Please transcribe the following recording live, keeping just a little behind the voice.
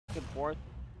and forth.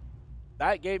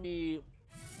 That gave me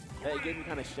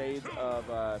kind of shades of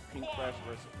Pink Fresh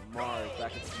versus Mars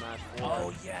back in Smash 4.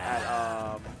 Oh yeah. At,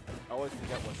 I always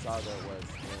forget what saga it was.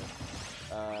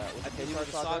 Was it K-Tar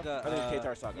Saga? I think it was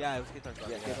K-Tar Saga. Yeah, it was K-Tar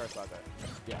Saga. Yeah, K-Tar Saga.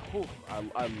 Yeah, whew,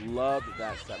 I loved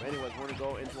that stuff. Anyways, we're gonna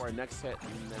go into our next set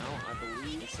now, I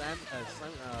believe.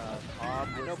 Cobb.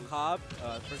 I know Cobb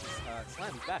versus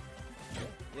Slam. He's back.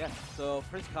 Yeah. So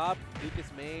Prince Cobb,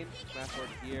 Lucas Main, Smash 4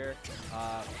 here.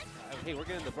 Hey, we're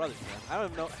getting the brothers, man. I don't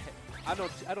even know. I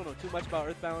don't know too much about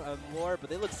Earthbound lore, but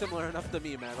they look similar enough to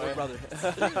me, man. We're brothers.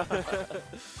 The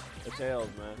tails,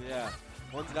 man. Yeah.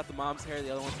 One's got the mom's hair, the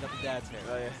other one's got the dad's hair.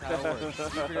 Oh, yeah. That's how it works.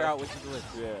 You figure out which is which.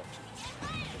 Yeah.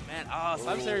 Man,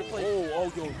 SlamShady plays.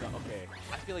 Okay.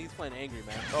 I feel like he's playing angry,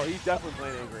 man. Oh, he's definitely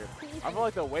playing angry. I feel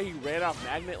like the way he ran off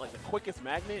Magnet, like the quickest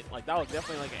Magnet, like that was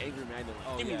definitely like an angry Magnet.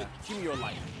 Like, give me your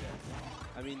life.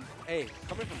 Yeah. I mean, hey,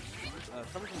 coming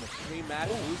from a stream match,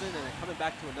 losing, and then coming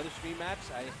back to another stream match,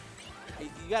 you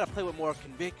gotta play with more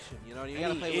conviction, you know. You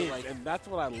gotta play with like, and that's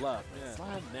what I love. Yeah.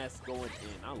 Slam Ness going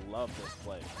in. I love this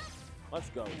play. Let's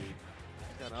go, dude.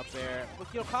 Kind of up there.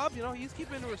 Look, Cobb, he's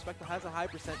keeping it respectful, has a high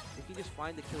percent. If he just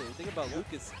find the killer. The thing about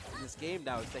Lucas in this game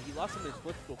now is that he lost some of his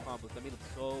footstool combos that made him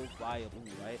so viable,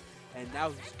 right? And now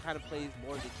he kind of plays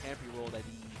more of the campy role that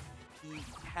he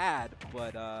had,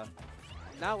 but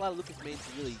not a lot of Lucas mains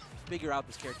to really figure out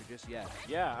this character just yet.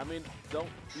 Yeah, I mean,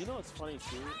 it's funny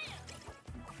too.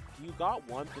 You got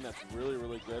one thing that's really,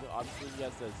 really good. Obviously, he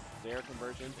has the Zaire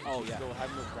conversion. Still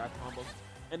having those grab combos.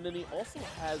 And then he also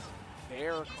has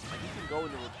Zaire, like he can go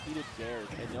into repeated Zairs,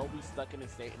 and they'll be stuck in a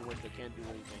state in which they can't do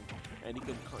anything. And he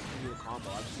can continue the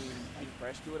combo. I've seen Pink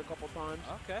Fresh do it a couple times.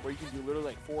 Okay. Where you can do literally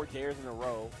like 4 Zairs in a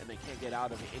row, and they can't get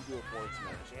out of it into a forward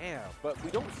smash. Damn. But we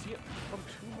don't see it from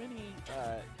too many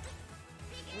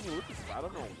Lucases. I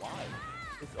don't know why.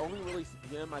 It's only really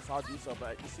him I saw do so,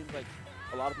 but it seems like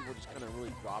a lot of people just kind of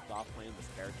really dropped off playing this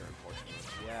character, unfortunately.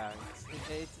 Yeah,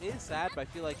 it is sad, but I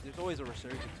feel like there's always a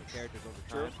resurgence of characters over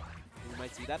time. You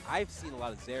might see that. I've seen a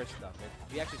lot of Zaire stuff.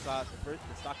 And we actually saw the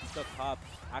stocky stuff. Cobb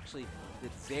actually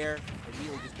did Zaire,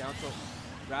 immediately just down tilt,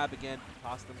 grab again,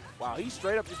 tossed him. Wow, he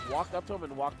straight up just walked up to him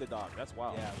and walked the dog. That's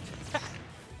wild. Yeah.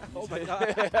 Oh my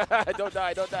god. Don't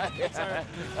die, don't die. Sorry.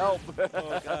 Help.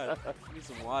 Oh god. Need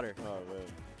some water. Oh man.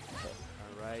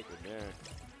 All right. Good there.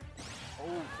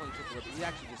 Oh, playing triple up. He's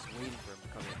actually just waiting for him to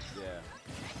come in. Yeah.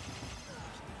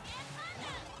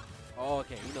 Oh,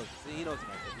 okay. He knows. He knows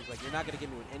about it. He's like, you're not gonna get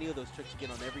me with any of those tricks you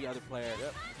get on every other player.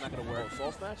 Yep. It's not gonna work. Oh,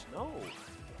 Soul Snatch? No.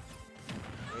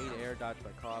 Great air dodge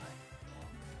by Cobb.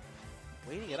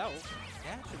 Waiting it out.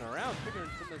 Dashing around, figuring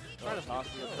something. Trying to toss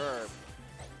the curve.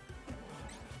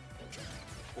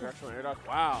 Directional air dodge.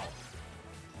 Wow.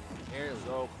 Barely.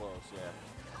 So close, yeah.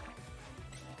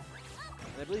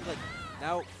 And I believe, like,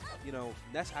 now,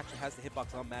 Ness actually has the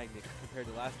hitbox on Magnet compared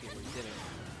to last game where he didn't.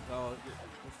 So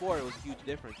before it was a huge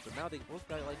difference, but now they both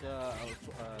got like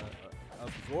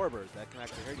absorbers that can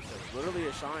actually hurt each other. Literally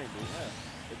a shine, dude.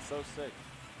 Yeah. It's so sick.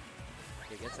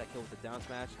 Okay, gets that kill with the down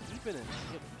smash. Keeping it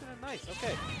nice.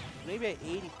 Okay. Maybe at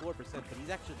 84%, but he's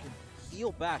actually can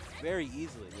heal back very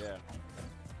easily. Yeah.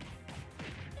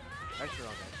 Pressure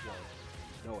on that shield.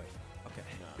 No way. Okay.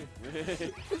 No.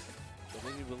 So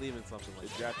make me believe in something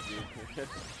like that.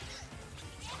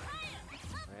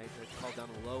 Alright, let's call down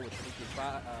low with sneaky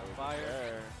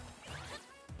fire.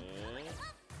 And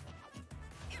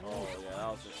oh yeah, that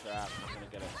was a trap. I'm gonna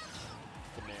get it.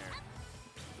 Come there.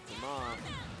 It's him off.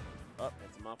 Oh,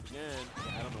 it's him off again.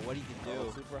 Yeah, I don't know what he can do.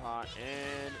 Oh, super hot.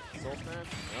 And Soul Snatch?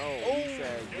 No. He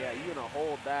said, yeah, you're gonna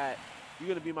hold that. You're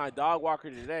gonna be my dog walker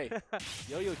today.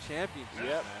 Yo-Yo Championship.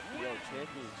 Yep. Yo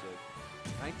Championship.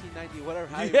 1990, whatever.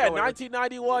 Yeah,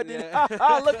 1991, dude. Yeah.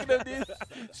 Look at him,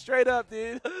 dude. Straight up,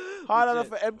 dude. Hot enough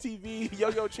for MTV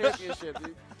Yo-Yo Championship,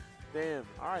 dude. Damn.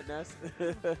 All right, Ness.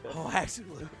 Oh,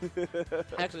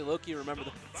 actually, low-key remember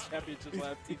the championships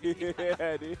on MTV.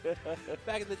 Yeah, dude.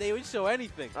 Back in the day, we'd show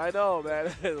anything. I know,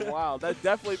 man. Wow. That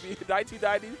definitely be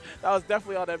 1990. That was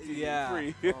definitely on MTV. Yeah.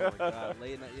 Free. Oh my God.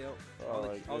 Late night,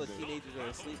 all the teenagers are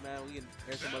asleep, man. We can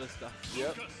hear some other stuff.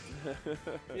 Yep.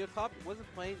 Cobb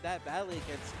wasn't playing that badly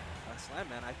against Slam,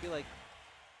 man. I feel like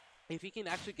if he can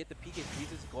actually get the PK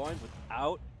freezes going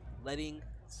without letting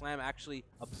Slam actually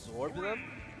absorb them,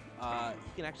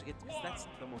 he can actually get that's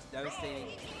the most devastating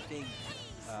thing.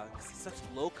 It's such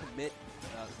low commit,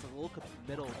 it's a low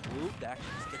committal move that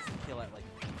actually just gets the kill at like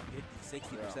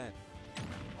 50–60%. Yeah.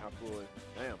 Absolutely.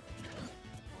 Damn.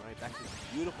 All right, back to this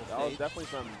beautiful That stage. was definitely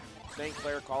some St.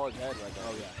 Clair College head right there.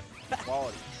 Oh yeah.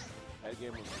 Quality. That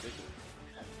game was ridiculous.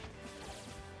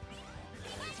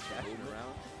 Dashing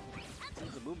around.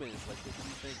 seems the movement is like the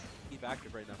key thing, key factor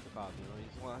right now for Cobb. You know, he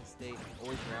just wants to stay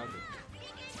always grounded.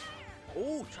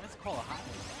 Oh, tries to call a high.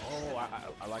 Oh,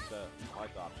 I like the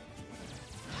option.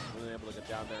 Really able to get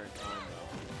down there in time though.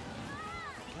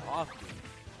 Get off me.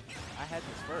 I had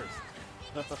this first.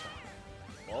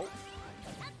 Whoa.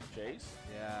 Chase?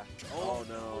 Yeah. Oh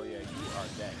no, yeah, you are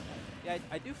dead. Yeah,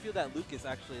 I do feel that Luke is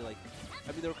actually like,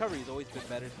 I mean the recovery has always been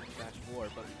better since Smash 4,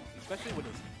 but especially with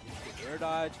his air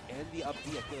dodge and the up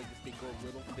B, I feel like this thing go a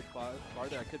little bit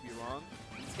farther. I could be wrong.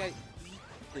 This guy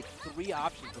like 3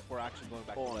 options before actually going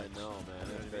back. Oh, I know,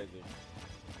 man, that's crazy.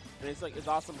 And it's like, it's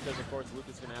awesome because of course Luke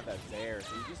is gonna have that there,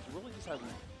 so you really just have,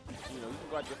 you know, you can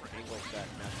go at different angles that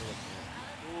Master Luke can.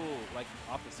 Ooh, like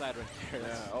off the side right there. Yeah.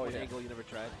 That's Oh, an yeah. angle you never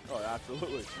tried. Oh,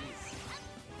 absolutely. Jeez.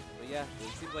 But yeah,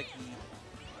 it seems like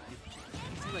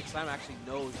it seems like Slam actually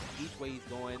knows each way he's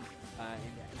going, and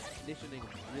he's conditioning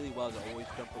really well to always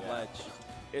jump the ledge.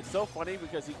 It's so funny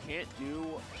because he can't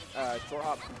do short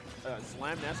hop.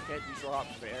 Slam Ness can't do short hop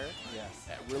fair. Yes.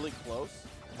 At really close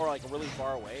or like really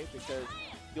far away because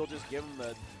he'll just give him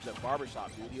the barbershop,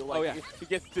 dude. He'll like he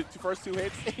gets the first 2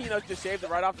 hits, you know, just shaved it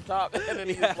right off the top, and then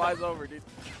he just flies over, dude.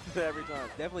 Every time.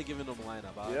 Definitely giving him a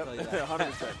lineup. I'll tell you that.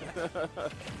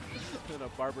 100%. And a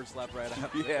barber slap right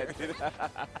out. Yeah, dude.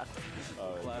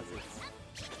 Oh, classics.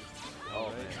 Oh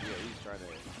man, yeah, he's trying to.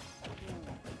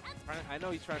 I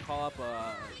know he's trying to call up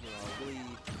a really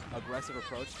aggressive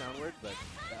approach downward, but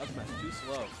the up smash too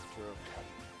slow. True.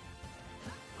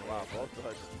 Wow, both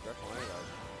dodges. Definitely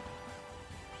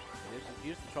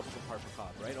Here's the troublesome part for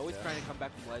Cobb, right? Always trying to come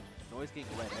back from ledge, and always getting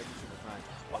red every single time.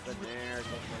 Oh, the nair goes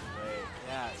away.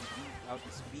 Yeah, he beat out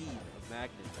the speed of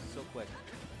Magnet so quick.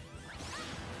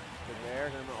 The nair,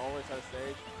 him always on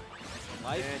stage.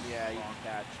 Life. And yeah, you can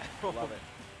catch. Love it.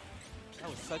 That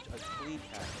was such a clean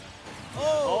catch.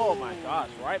 Oh my gosh,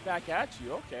 right back at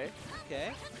you. Okay.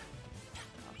 Okay.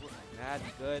 Mad,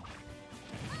 good.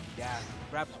 Yeah,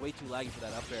 perhaps way too laggy for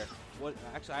that up air.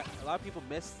 Actually, a lot of people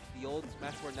miss the old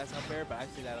Smash 4 Ness up air, but I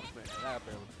see that up air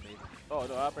looks amazing. Oh,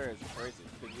 no, up air is crazy.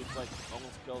 It's like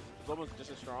almost kills. It's almost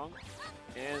just as strong.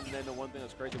 And then the one thing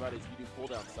that's crazy about it is you do pull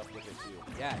down stuff with it too.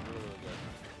 Yeah, really, really good.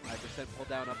 5% pull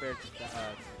down up air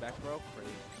to back throw.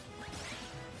 Crazy.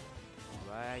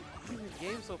 Alright, even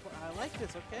game so far. I like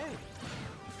this, okay.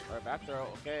 Alright, back throw,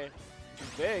 okay.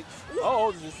 Big.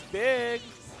 Oh, this is big.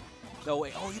 No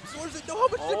way. Oh, he absorbs it. No, how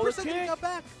much percent did he got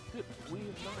back? Dude, we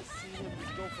have not seen him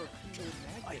go for PK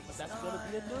Magnet, but that's going to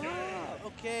be enough.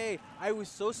 Okay, I was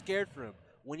so scared for him.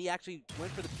 When he actually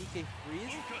went for the PK freeze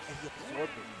and he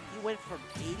absorbed it. He went from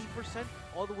 80%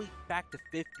 all the way back to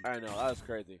 50. I know, that was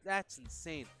crazy. That's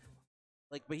insane.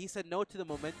 Like, but he said no to the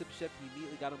momentum shift. He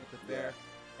immediately got him with the fair.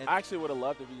 And I actually would have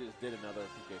loved if he just did another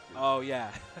PK freeze. Oh,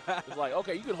 yeah. It's like,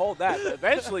 okay, you can hold that, but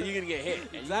eventually you're going to get hit.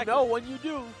 And Exactly. you know when you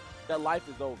do, that life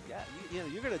is over. Yeah,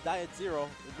 you're going to die at 0.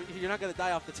 You're not going to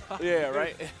die off the top. Yeah,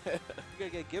 right? You're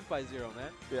going to get gimped by 0,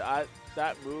 man. Yeah,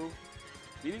 that move,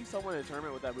 beating someone in a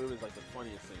tournament with that move is like the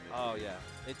funniest thing. Oh, yeah.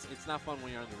 It's not fun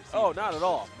when you're on the receiver. Oh, not at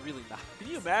all. It's really not. Can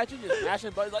you imagine just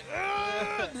mashing buttons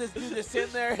like, this dude just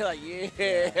sitting there like,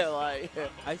 yeah, like.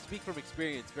 I speak from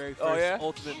experience. Very first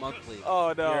Ultimate Monthly.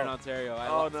 Oh, no. Here in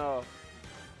Ontario. No.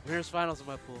 Here's finals in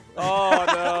my pool. Oh,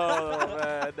 no,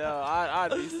 man, no. I'd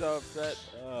be so upset.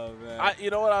 Oh, man. You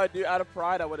know what I would do? Out of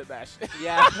pride, I wouldn't bash.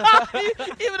 Yeah.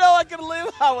 Even though I could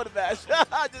live, I wouldn't bash.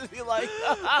 I'd just be like.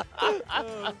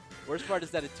 Worst part is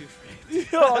that it's 2 frames.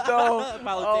 Oh, no.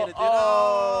 Palutena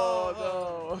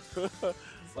Oh, no.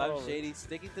 SlamShady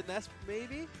sticking to Ness,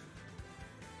 maybe?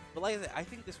 But like I said, I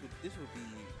think this would be,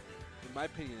 in my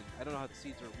opinion, I don't know how the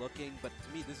seeds are looking, but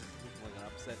to me, this is looking like an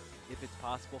upset if it's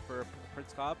possible for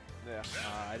Prince Cobb. Yeah.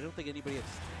 I don't think anybody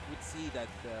would see that.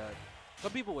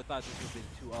 Some people would thought this would have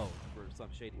been 2-0 for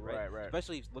SlamShady, right? Right.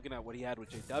 Especially looking at what he had with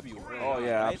JW. Oh,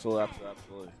 yeah, right?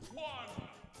 absolutely.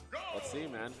 Let's see,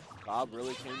 man. Cobb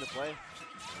really came to play.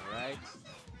 All right.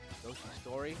 Yoshi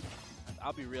story.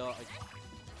 I'll be real. Like,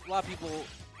 a lot of people.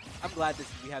 I'm glad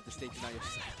we have the stage and not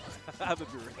Yoshi's Island. I'm gonna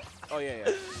be real. Oh yeah.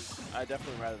 I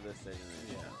definitely rather this stage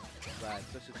than this. Yeah. Glad,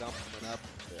 especially Dump coming up.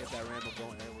 Get that Rambo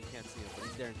going. We can't see him, but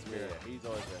he's there in spirit. Yeah, he's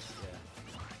always there. Yeah.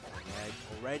 Alright,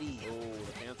 already. Oh,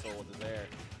 the cancel was there.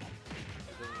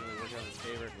 Doesn't really work out in his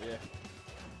favor. Yeah.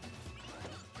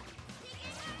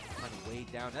 Kind of way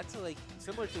down. That's like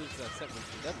similar to his set with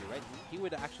JW, right? He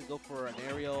would actually go for an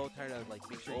aerial, trying to like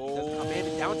make sure he doesn't come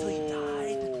in down until he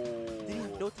died. Did he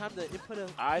have no time to input a?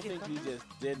 I think he just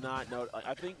did not know.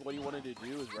 I think what he wanted to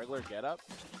do was regular get up,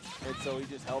 and so he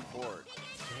just held forward.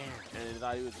 Damn. And he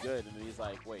thought he was good, and then he's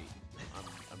like, "Wait,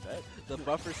 I'm dead. The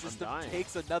buffer system dying.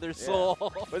 takes another soul.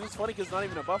 But it's funny because it's not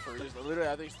even a buffer. Just literally,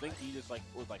 I think he just like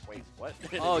was like, wait, what?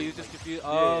 Oh, you just confused.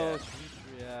 Oh,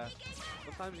 yeah.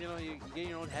 Sometimes, you know, you get in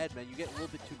your own head, man. You get a little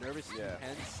bit too nervous and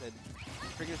tense, and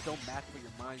your triggers don't match what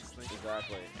your mind's thinking.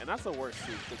 Exactly. And that's the worst,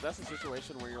 too, because that's a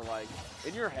situation where you're like,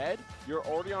 in your head, you're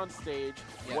already on stage.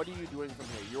 Yeah. What are you doing from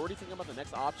here? You're already thinking about the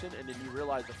next option, and then you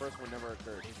realize the first one never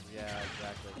occurred. Yeah,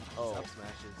 exactly. Oh. Up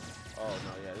smashes. Oh,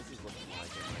 no, yeah, this is looking like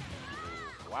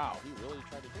it. Wow, he really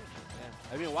tried to do it.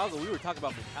 Yeah. I mean, a while ago, we were talking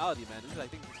about mentality, man. I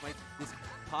think this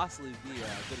possibly be a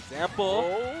good example.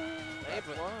 Oh, that's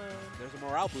one. There's a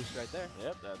morale boost right there.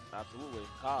 Yep, that's absolutely.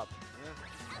 Cobb. Yeah.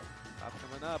 Cobb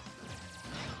coming up.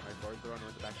 All right, Lord throwing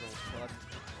with the back roll. Lord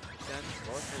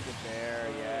trying to get there.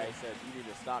 Yeah, he said you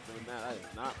need to stop doing that. That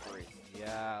is not free.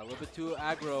 Yeah, a little bit too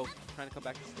aggro, trying to come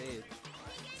back to stage.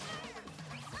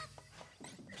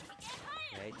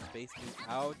 Okay, spacing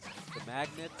out. The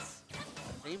magnets.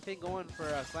 Same thing going for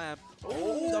Slam.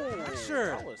 Oh, the pressure.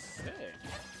 That was sick.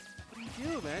 What do you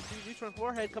do, man? Neutron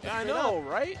forehead coming I know, up.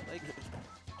 right? Like,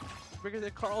 bigger than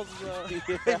Carl's, if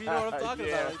you know what I'm talking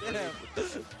about. Like, damn.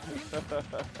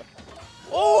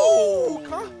 Oh!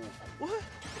 What?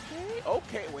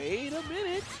 Okay, wait a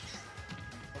minute.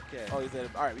 Okay. Oh, he said,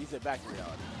 all right, he said back to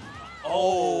reality.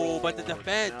 Oh, but the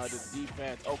defense. Now the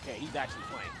defense. Okay, he's actually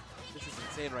playing. This is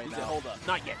insane right He now. said, hold up.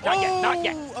 Not yet, not yet, not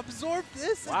yet. Absorb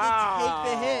this Wow. and then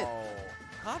take the hit.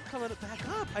 Cobb coming back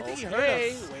up. I think he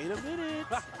heard us. Wait a minute.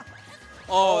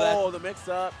 Oh, the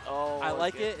mix-up. Oh, I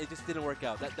like it. It just didn't work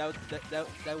out. That would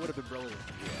have been brilliant.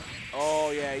 Yeah.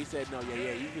 Oh, yeah, he said, no,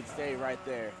 yeah, you can stay right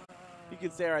there. You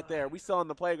can stay right there. We still on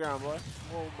the playground, boy.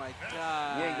 Oh, my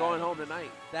God. You ain't going home tonight.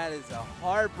 That is a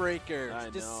heartbreaker. I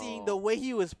just know. seeing the way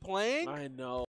he was playing. I know.